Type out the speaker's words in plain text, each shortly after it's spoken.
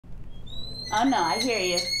Oh no, I hear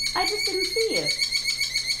you. I just didn't see you.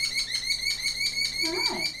 All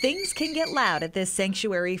right. Things can get loud at this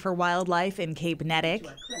sanctuary for wildlife in Cape Nettic.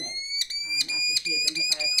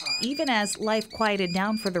 Even as life quieted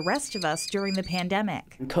down for the rest of us during the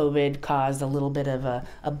pandemic. COVID caused a little bit of a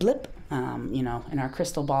blip, in our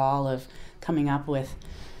crystal ball of coming up with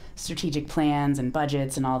strategic plans and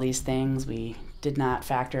budgets and all these things. We did not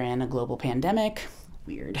factor in a global pandemic.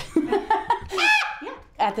 Weird.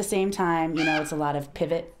 At the same time, it's a lot of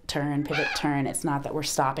pivot, turn. It's not that we're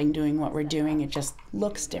stopping doing what we're doing. It just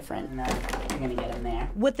looks different. You're going to get in there.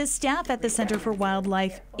 What the staff at the Center for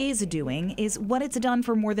Wildlife is doing is what it's done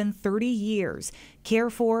for more than 30 years.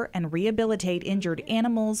 Care for and rehabilitate injured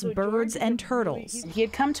animals, birds, and turtles. He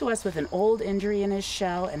had come to us with an old injury in his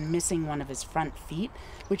shell and missing one of his front feet,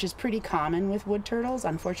 which is pretty common with wood turtles.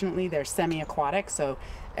 Unfortunately, they're semi-aquatic, so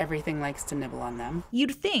everything likes to nibble on them.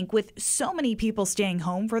 You'd think with so many people staying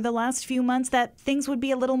home for the last few months that things would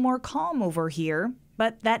be a little more calm over here,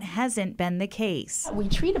 but that hasn't been the case. We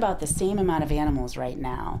treat about the same amount of animals right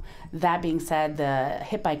now. That being said, the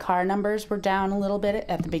hit by car numbers were down a little bit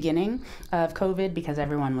at the beginning of COVID because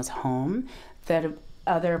everyone was home. The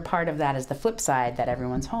other part of that is the flip side, that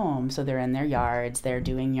everyone's home, so they're in their yards, they're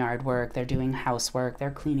doing yard work, they're doing housework, they're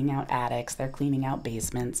cleaning out attics, they're cleaning out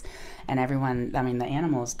basements, and the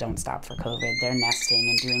animals don't stop for COVID. They're nesting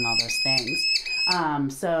and doing all those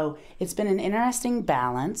things. So it's been an interesting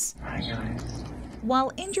balance.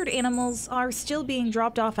 While injured animals are still being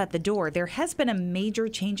dropped off at the door, there has been a major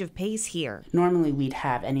change of pace here. Normally we'd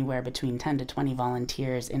have anywhere between 10 to 20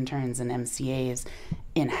 volunteers, interns, and MCAs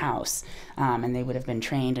in-house, and they would have been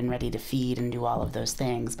trained and ready to feed and do all of those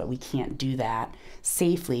things, but we can't do that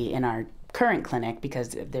safely in our current clinic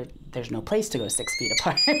because there's no place to go 6 feet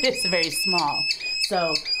apart. It's very small.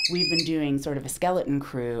 So we've been doing sort of a skeleton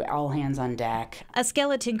crew, all hands on deck. A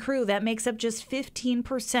skeleton crew that makes up just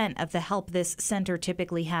 15% of the help this center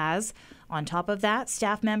typically has. On top of that,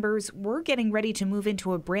 staff members were getting ready to move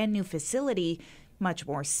into a brand new facility, much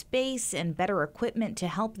more space and better equipment to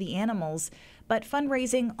help the animals. But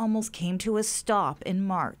fundraising almost came to a stop in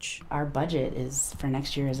March. Our budget for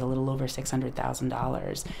next year is a little over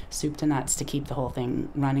 $600,000. Soup to nuts to keep the whole thing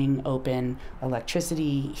running, open,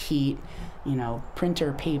 electricity, heat,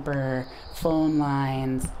 printer paper, phone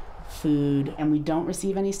lines, food, and we don't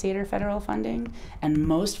receive any state or federal funding. And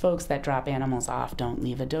most folks that drop animals off don't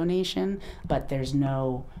leave a donation, but there's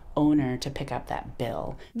no owner to pick up that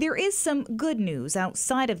bill. There is some good news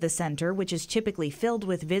outside of the center, which is typically filled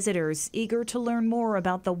with visitors eager to learn more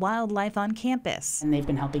about the wildlife on campus. And they've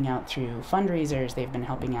been helping out through fundraisers, they've been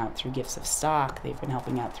helping out through gifts of stock, they've been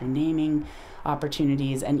helping out through naming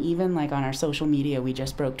opportunities, and even like on our social media, we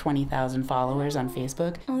just broke 20,000 followers on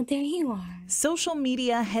Facebook. Oh, there you are. Social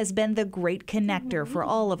media has been the great connector for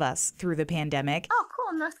all of us through the pandemic. Oh,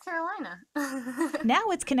 cool, North Carolina. Now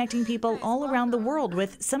it's connecting people all around the world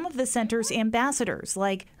with some of the center's ambassadors,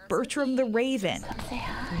 like Bertram the Raven. Say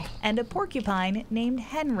hi. And a porcupine named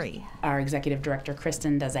Henry. Our executive director,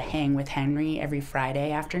 Kristen, does a hang with Henry every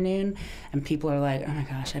Friday afternoon, and people are like, oh my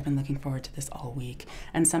gosh, I've been looking forward to this all week.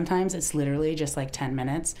 And sometimes it's literally just like 10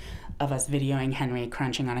 minutes of us videoing Henry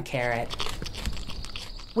crunching on a carrot.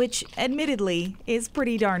 Which, admittedly, is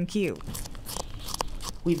pretty darn cute.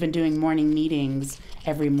 We've been doing morning meetings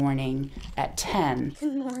every morning at 10.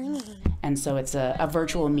 Good morning. And so it's a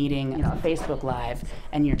virtual meeting, Facebook Live,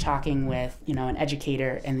 and you're talking with, an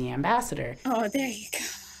educator and the ambassador. Oh, there you go.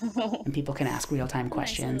 And people can ask real-time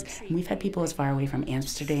questions. And we've had people as far away from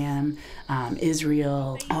Amsterdam,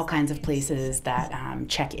 Israel, all kinds of places that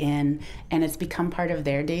check in, and it's become part of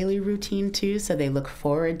their daily routine too, so they look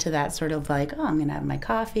forward to that sort of like, oh, I'm gonna have my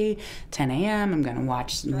coffee, 10 a.m., I'm gonna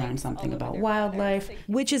watch and learn something about wildlife.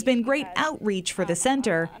 Which has been great outreach for the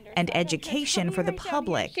center and education for the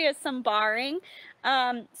public. She has some barring.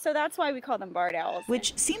 So that's why we call them barred owls.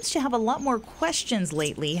 Which seems to have a lot more questions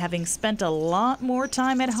lately, having spent a lot more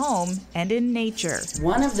time at home and in nature.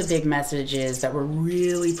 One of the big messages that we're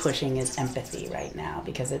really pushing is empathy right now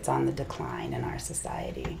because it's on the decline in our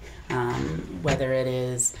society. Whether it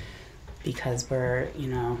is because we're,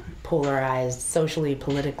 polarized socially,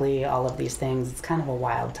 politically, all of these things, it's kind of a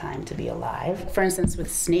wild time to be alive. For instance,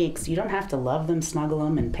 with snakes, you don't have to love them, snuggle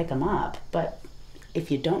them, and pick them up, but if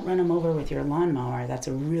you don't run them over with your lawnmower, that's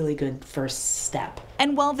a really good first step.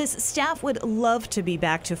 And while this staff would love to be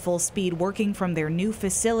back to full speed working from their new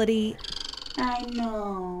facility, I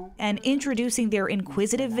know. And introducing their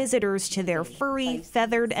inquisitive visitors to their furry,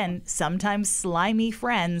 feathered, and sometimes slimy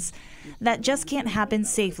friends. That just can't happen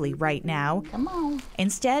safely right now. Come on.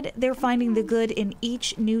 Instead, they're finding the good in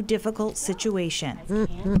each new difficult situation.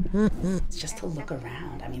 It's just to look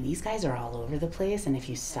around. I mean, these guys are all over the place, and if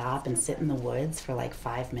you stop and sit in the woods for like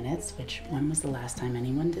 5 minutes, which when was the last time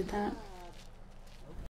anyone did that?